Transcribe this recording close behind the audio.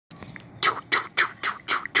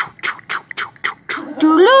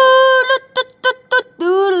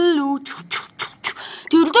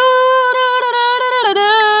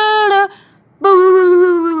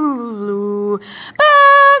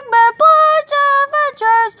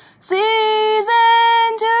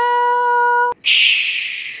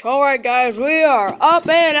Alright guys, we are up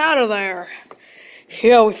and out of there.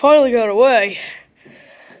 Yeah, we finally got away.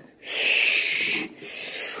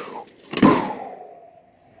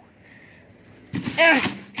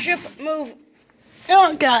 Ship, move.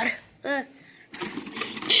 Oh god.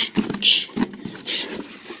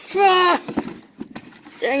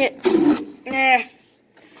 Dang it.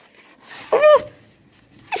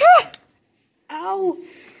 Ow.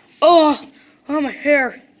 Oh, my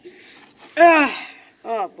hair.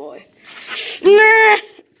 Oh boy.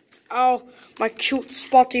 Oh, my cute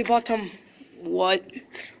spotty bottom. What?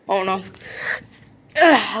 Oh no.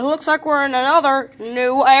 It looks like we're in another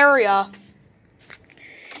new area.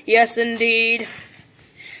 Yes, indeed.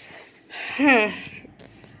 Hey,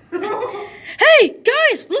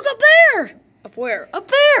 guys, look up there. Up where? Up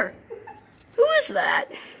there. Who is that?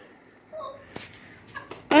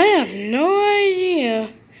 I have no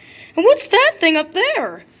idea. And what's that thing up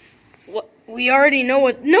there? What? We already know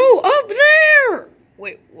what. No, up there.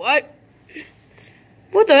 Wait, what?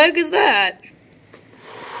 What the heck is that?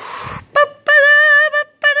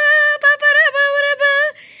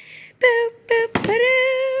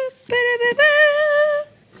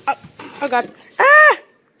 Oh god. Ah!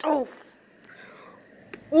 Oh.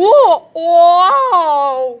 Whoa!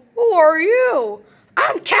 Whoa! Who are you?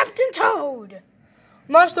 I'm Captain Toad.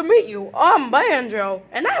 Nice to meet you. I'm Banjo.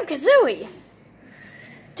 And I'm Kazooie.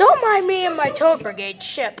 Don't mind me and my Toad Brigade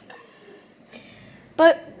ship.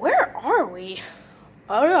 But where are we?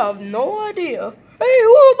 I have no idea. Hey,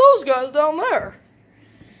 who are those guys down there?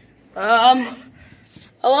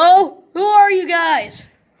 Hello? Who are you guys?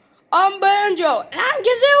 I'm Banjo. And I'm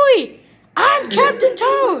Kazooie. I'm Captain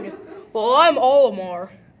Toad. Well, I'm Olimar.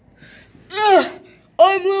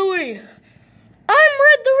 I'm Louie. I'm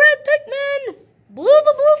Red the Red Pikmin. Blue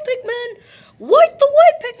the Blue Pikmin. White the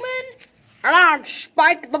White Pikmin. And I'm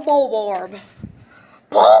Spike the Bulborb.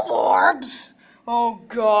 Bulborbs? Oh,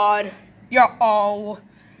 God. Oh.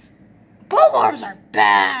 Bulborbs are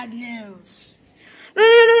bad news.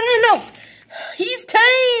 No. He's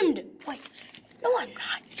tamed. Wait. No, I'm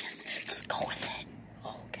not. Just go with it.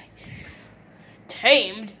 Oh, okay.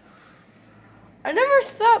 Tamed? I never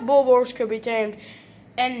thought Bulborbs could be tamed.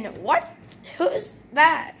 And what? Who's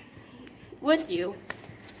that with you?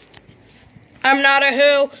 I'm not a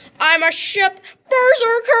who. I'm a ship.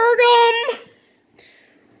 Berserkergum.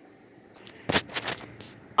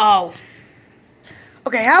 Oh.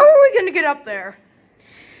 Okay, how are we gonna get up there?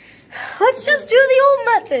 Let's just do the old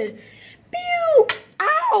method. Pew!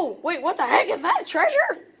 Ow! Wait, what the heck? Is that a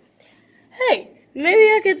treasure? Hey,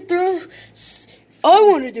 maybe I could throw... I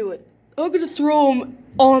want to do it. I'm gonna throw him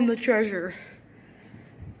on the treasure.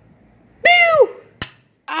 Pew!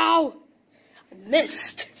 Ow! I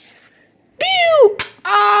missed. Pew!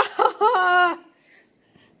 Ah!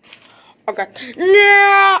 Okay.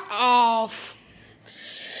 Yeah! Oh.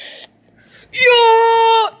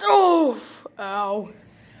 Yeah! Oh! Ow.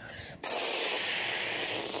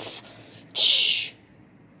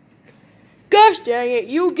 Gosh dang it,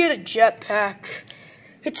 you get a jetpack.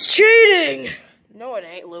 It's cheating! No, it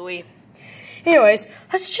ain't, Louie. Anyways,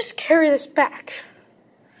 let's just carry this back.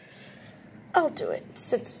 I'll do it,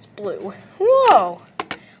 since it's blue. Whoa!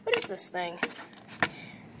 What is this thing?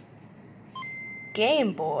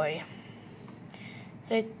 Game Boy.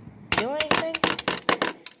 Does it do anything?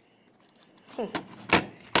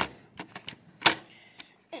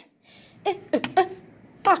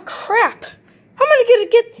 Oh crap! How am I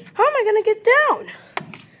gonna get down?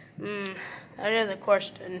 That is a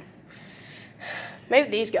question. Maybe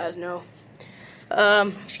these guys know.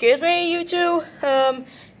 Excuse me, you two.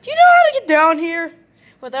 Do you know how to get down here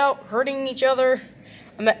without hurting each other?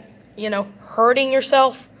 Hurting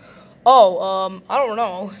yourself? Oh, I don't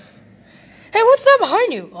know. Hey, what's that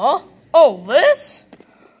behind you? Huh? Oh, this?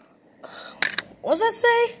 What does that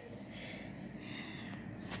say?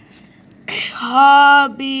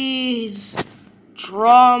 Cubby's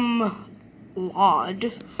Drum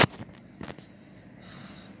Lod.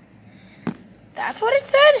 That's what it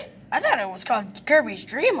said? I thought it was called Kirby's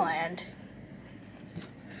Dreamland.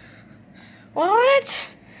 What?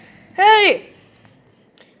 Hey!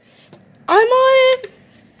 I'm on it!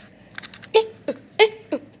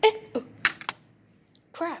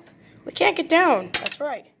 Crap. We can't get down. That's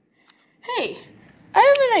right. Hey, I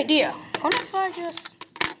have an idea. What if I just...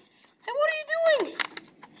 Hey, what are you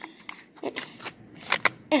doing?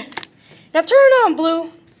 Now turn it on,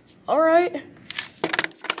 Blue. Alright.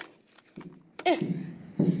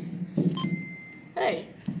 Hey,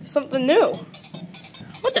 something new.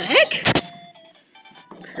 What the heck?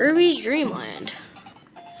 Kirby's Dreamland.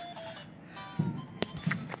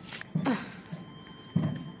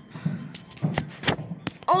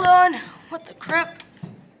 Hold on. What the crap?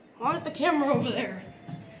 Why is the camera over there?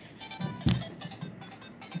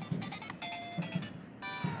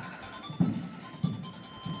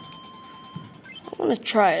 I want to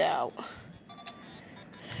try it out.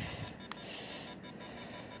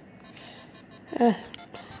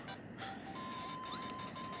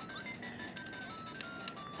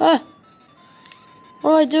 What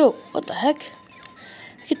do I do? What the heck?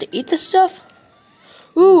 I get to eat this stuff?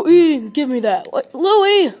 Ooh, eating! Give me that. What,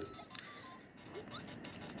 Louie?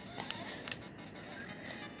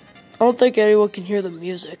 I don't think anyone can hear the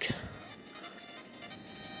music.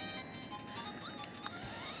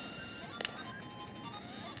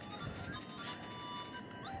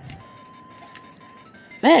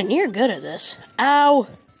 Man, you're good at this. Ow!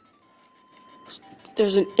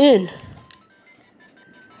 There's an inn.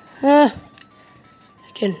 I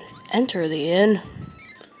can enter the inn.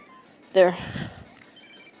 There.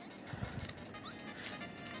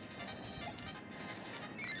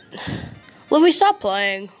 Let me stop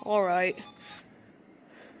playing. Alright.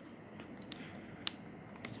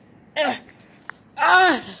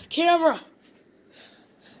 Camera!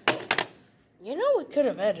 You know we could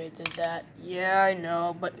have edited that. Yeah, I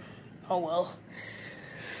know, but oh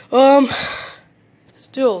well.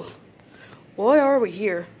 Still, why are we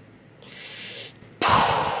here?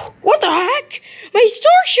 What the heck? My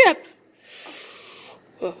starship!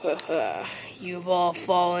 You've all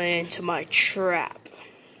fallen into my trap.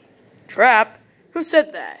 Trap? Who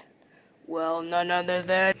said that? Well, none other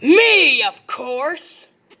than me, of course!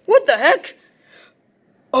 What the heck?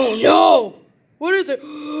 Oh no! What is it?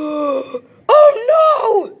 Oh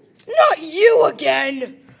no! Not you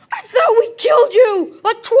again! I thought we killed you!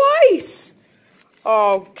 Like twice!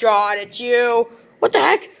 Oh god, it's you! What the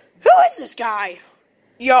heck? Who is this guy?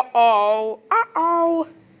 Uh-oh.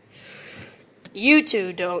 You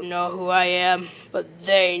two don't know who I am, but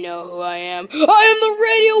they know who I am. I am the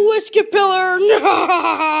radio whiskey pillar!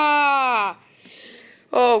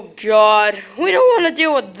 Oh god, we don't want to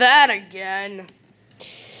deal with that again.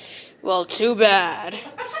 Well, too bad.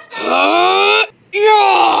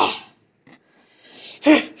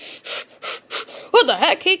 What the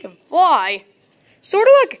heck? He can fly. Sort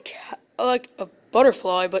of like a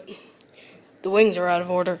butterfly, but the wings are out of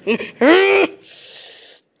order. No,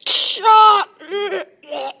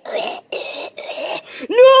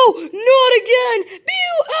 not again.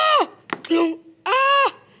 Pew! Ah!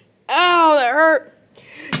 Ah! Ow, that hurt.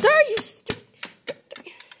 Die, you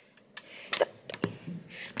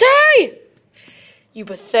Die! You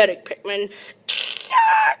pathetic Pikmin.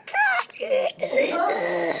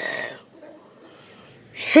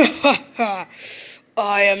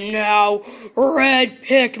 I am now Red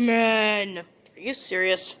Pikmin. Are you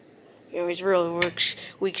serious? You know, he's really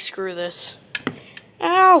weak. Screw this.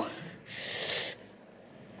 Ow!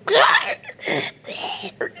 No!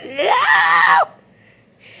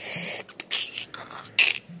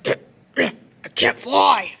 I can't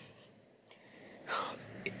fly.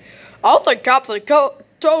 I don't think Captain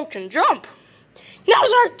Toad can jump.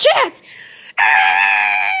 Now's our chance!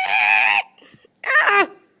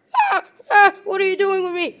 What are you doing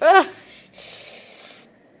with me?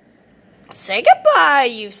 Say goodbye,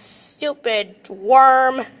 you stupid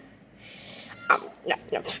worm.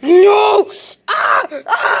 No!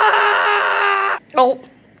 Oh.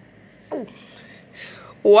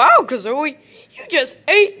 Wow, Kazooie, you just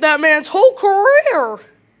ate that man's whole career.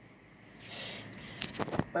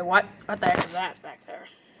 Wait, what? What the heck is that back there?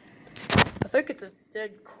 I think it's a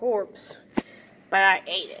dead corpse, but I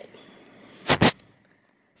ate it.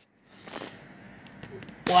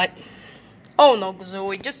 What? Oh no,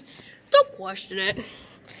 Kazooie, just don't question it.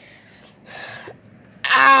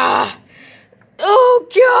 Ah! Oh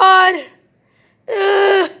God!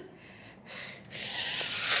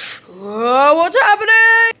 What's happening?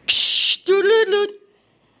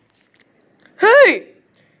 Hey!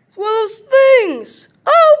 It's one of those things!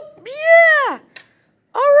 Oh, yeah!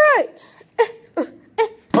 Alright.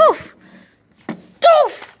 Poof!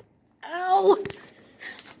 Doof! Ow!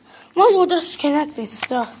 Might as well disconnect these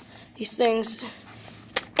things.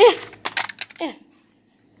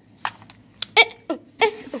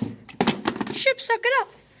 Ship, suck it up.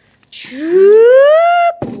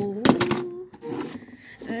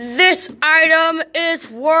 This item is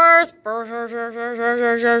worth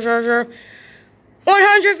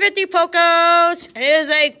 150 Pokos. It is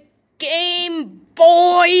a Game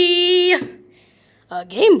Boy. A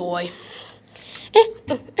Game Boy.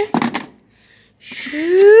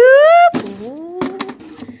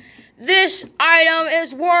 This item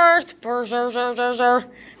is worth 50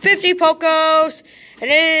 Pokos. And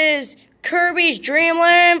it is Kirby's Dream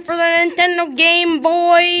Land for the Nintendo Game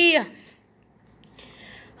Boy.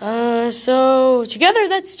 So together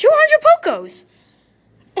that's 200 Pokos.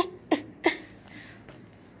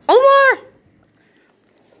 Olimar!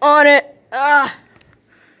 On it.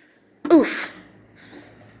 Oof.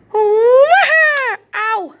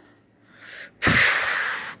 Ow.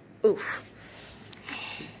 Oof.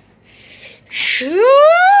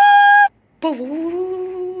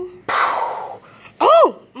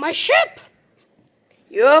 Oh, my ship!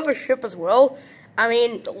 You have a ship as well? I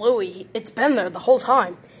mean, Louie, it's been there the whole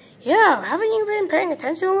time. Yeah, haven't you been paying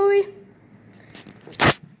attention, Louie?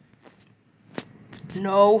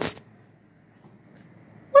 No.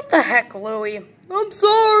 What the heck, Louie? I'm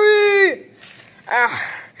sorry!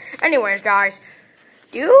 Anyways, guys,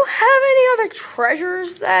 do you have any other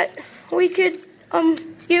treasures that we could,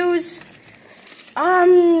 use?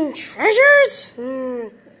 Treasures?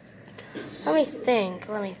 Let me think.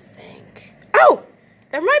 Oh!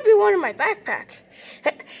 There might be one in my backpack.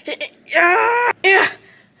 Yeah.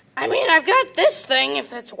 I mean, I've got this thing,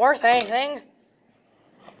 if it's worth anything.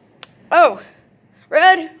 Oh.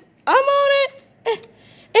 Red, I'm on it.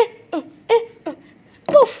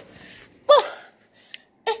 Woof. Whoop.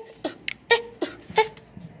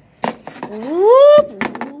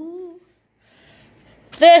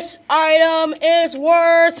 This item is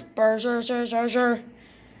worth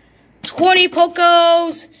 20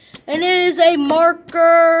 Pokos, and it is a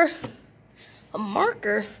marker. A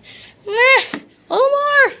marker? Meh.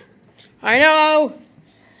 Olimar. I know.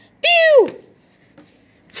 Pew.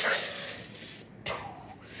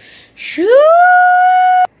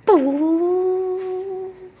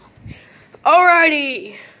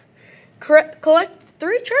 Alrighty. Collect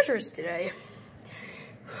 3 treasures today.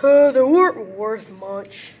 They weren't worth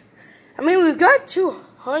much. I mean, we've got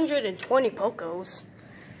 220 Pokos.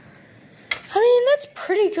 I mean, that's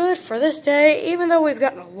pretty good for this day, even though we've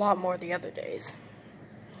gotten a lot more the other days.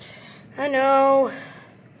 I know.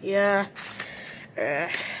 Yeah.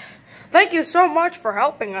 Thank you so much for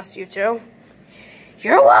helping us, you two.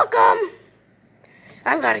 You're welcome.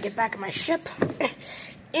 I've got to get back on my ship.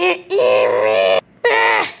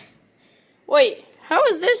 Wait, how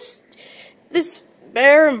is this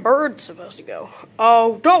bear and bird supposed to go?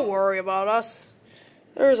 Oh, don't worry about us.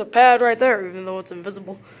 There's a pad right there, even though it's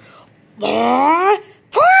invisible. Bye.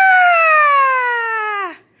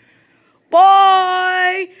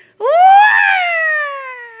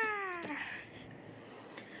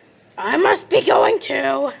 I must be going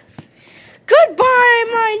to. Goodbye,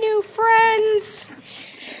 my new friends.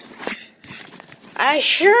 I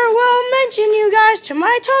sure will mention you guys to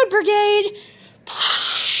my Toad Brigade.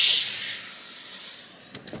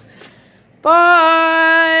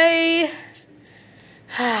 Bye.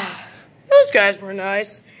 Those guys were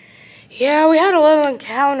nice. Yeah, we had a little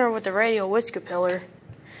encounter with the radio kapeller.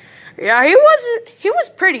 Yeah, he was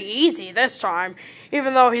pretty easy this time,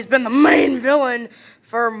 even though he's been the main villain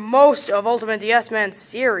for most of Ultimate DS Man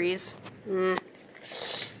series.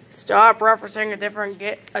 Stop referencing a different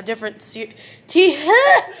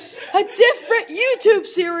YouTube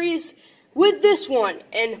series with this one.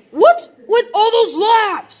 And what's with all those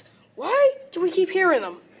laughs? Why do we keep hearing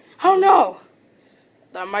them? I don't know.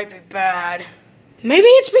 That might be bad. Maybe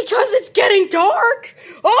it's because it's getting dark.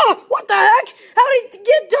 Oh, what the heck? How did it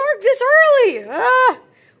get dark this early?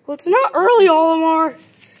 Well, it's not early, Olimar.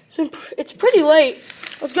 It's pretty late.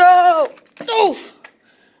 Let's go. Oof.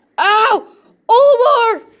 Ow.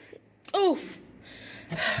 Olimar. Oof.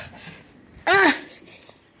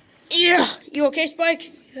 Yeah. You okay,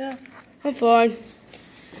 Spike? Yeah. I'm fine.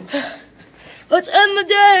 Let's end the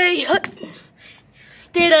day.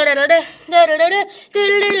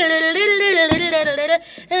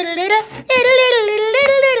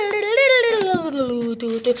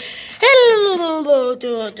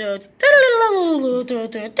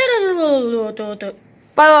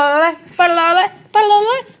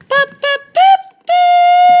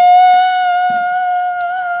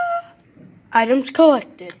 Items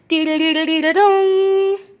collected.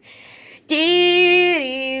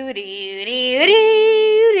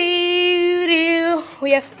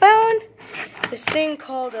 We have found this thing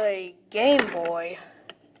called a Game Boy,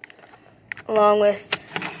 along with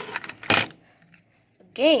a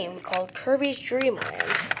game called Kirby's Dream Land,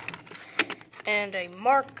 and a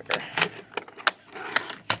marker.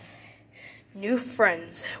 New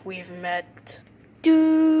friends we've met.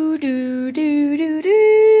 Do do do do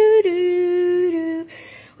do do do.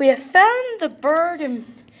 We have found the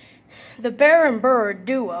bear and bird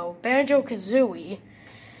duo, Banjo-Kazooie,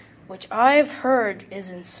 which I've heard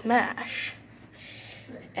is in Smash,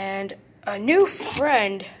 and a new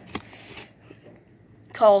friend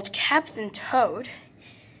called Captain Toad.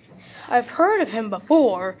 I've heard of him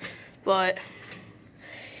before, but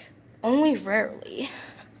only rarely.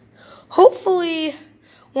 Hopefully,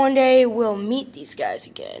 one day we'll meet these guys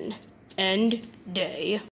again. End day.